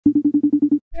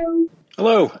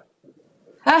Hello.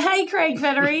 Hey, Craig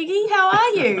Federighi, how are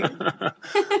you?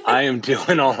 I am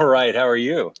doing all right. How are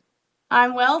you?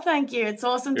 I'm well, thank you. It's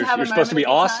awesome to have You're a supposed moment to of be your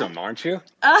awesome, time. aren't you?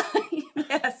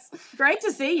 Yes, great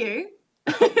to see you.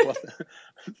 Well,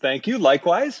 thank you.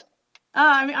 Likewise.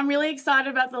 I'm really excited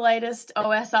about the latest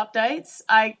OS updates.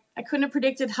 I couldn't have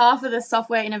predicted half of the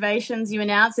software innovations you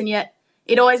announced, and yet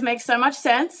it always makes so much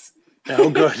sense. Oh,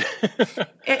 good.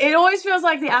 It always feels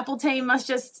like the Apple team must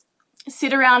just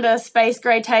sit around a space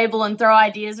gray table and throw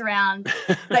ideas around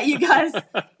that you guys,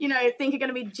 think are going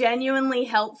to be genuinely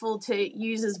helpful to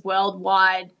users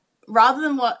worldwide rather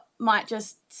than what might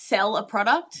just sell a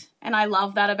product. And I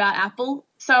love that about Apple.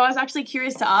 So I was actually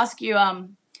curious to ask you,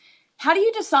 how do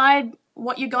you decide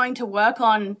what you're going to work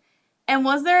on? And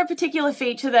was there a particular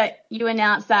feature that you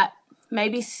announced that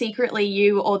maybe secretly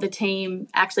you or the team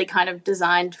actually kind of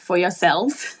designed for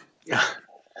yourselves?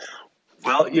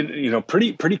 Well,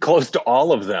 pretty close to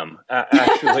all of them,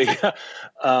 actually.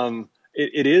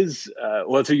 It is,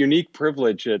 it's a unique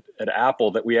privilege at Apple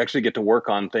that we actually get to work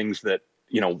on things that,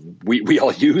 we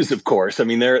all use, of course. I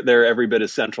mean, they're every bit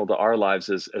as central to our lives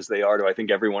as they are to, I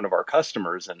think, every one of our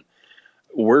customers. And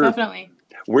Definitely.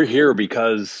 we're here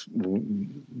because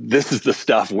this is the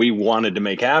stuff we wanted to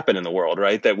make happen in the world,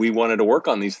 right? That we wanted to work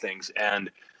on these things.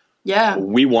 And yeah,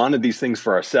 we wanted these things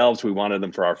for ourselves. We wanted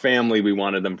them for our family. We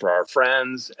wanted them for our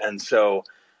friends. And so,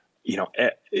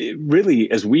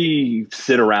 really, as we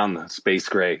sit around the space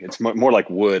gray, it's more like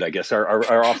wood, I guess.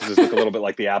 Our offices look a little bit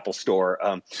like the Apple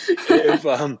store.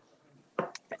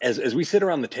 As we sit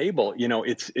around the table,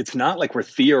 it's not like we're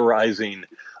theorizing,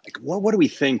 like, what do we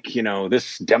think,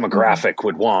 this demographic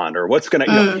would want, or what's going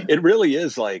to, it really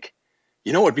is like,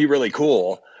 what'd be really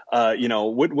cool.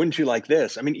 Wouldn't you like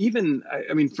this? I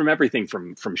mean, from everything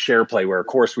from SharePlay, where of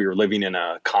course we were living in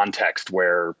a context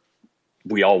where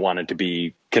we all wanted to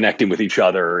be connecting with each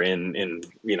other in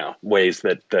ways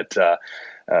that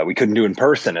we couldn't do in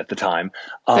person at the time.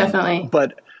 Definitely.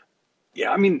 But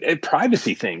yeah, I mean,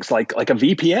 privacy things like a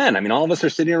VPN. I mean, all of us are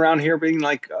sitting around here being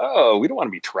like, oh, we don't want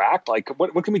to be tracked. Like,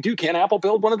 what can we do? Can Apple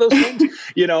build one of those things?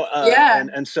 Yeah.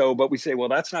 And so, but we say, well,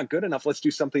 that's not good enough. Let's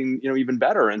do something, even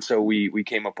better. And so we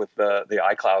came up with the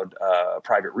iCloud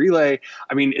private relay.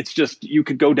 I mean, it's just, you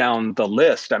could go down the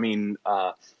list. I mean,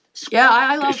 I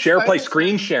love SharePlay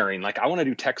screen sharing. Like, I want to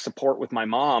do tech support with my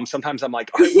mom. Sometimes I'm like,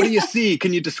 all right, what do you see?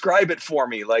 Can you describe it for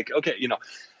me? Like, okay,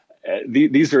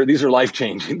 these are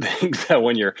life-changing things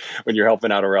when you're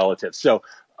helping out a relative. So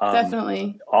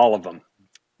definitely all of them.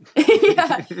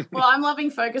 Yeah. Well, I'm loving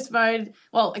focus mode.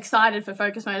 Well, excited for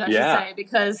focus mode, I should say,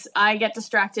 because I get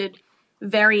distracted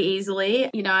very easily.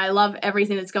 I love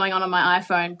everything that's going on my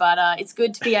iPhone, but it's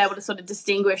good to be able to sort of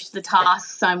distinguish the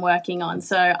tasks I'm working on.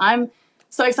 So I'm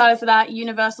so excited for that.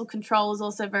 Universal control is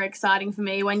also very exciting for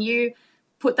me. When you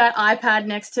put that iPad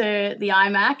next to the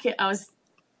iMac, I was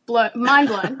mind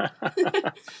blown.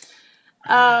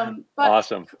 But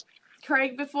awesome.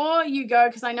 Craig, before you go,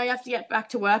 because I know you have to get back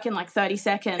to work in like 30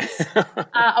 seconds,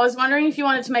 I was wondering if you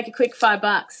wanted to make a quick $5.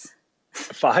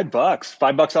 $5?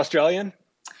 $5 Australian?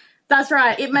 That's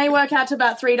right. It may work out to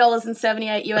about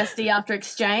 $3.78 USD after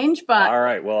exchange, but all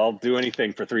right. Well, I'll do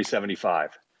anything for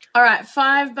 $3.75. All right,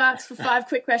 $5 for 5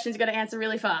 quick questions. You got to answer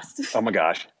really fast. Oh my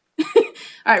gosh. All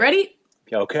right, ready?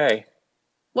 Okay.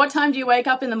 What time do you wake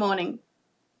up in the morning?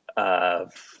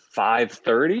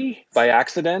 5:30 by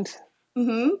accident.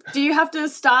 Do you have to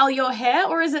style your hair,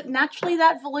 or is it naturally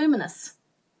that voluminous?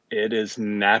 It is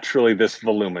naturally this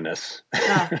voluminous.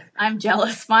 I'm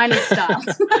jealous. Mine is styled.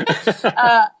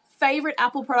 Favorite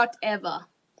Apple product ever?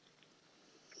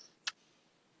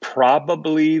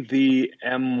 Probably the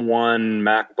M1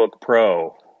 MacBook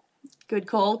Pro. Good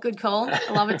call. Good call.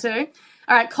 I love it too.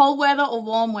 All right, cold weather or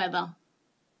warm weather?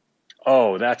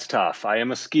 Oh, that's tough. I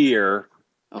am a skier.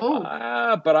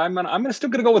 Oh, but I'm still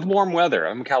gonna go with warm weather.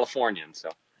 I'm a Californian,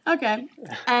 so. Okay.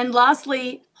 And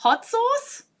lastly, hot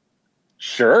sauce?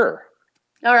 Sure.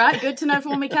 All right, good to know for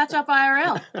when we catch up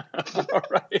IRL. All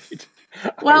right.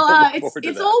 Well,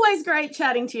 it's always great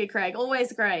chatting to you, Craig.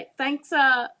 Always great. Thanks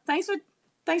for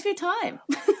your time.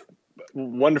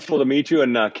 Wonderful to meet you,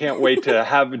 and can't wait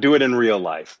to do it in real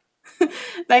life.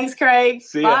 Thanks, Craig.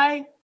 See ya. Bye.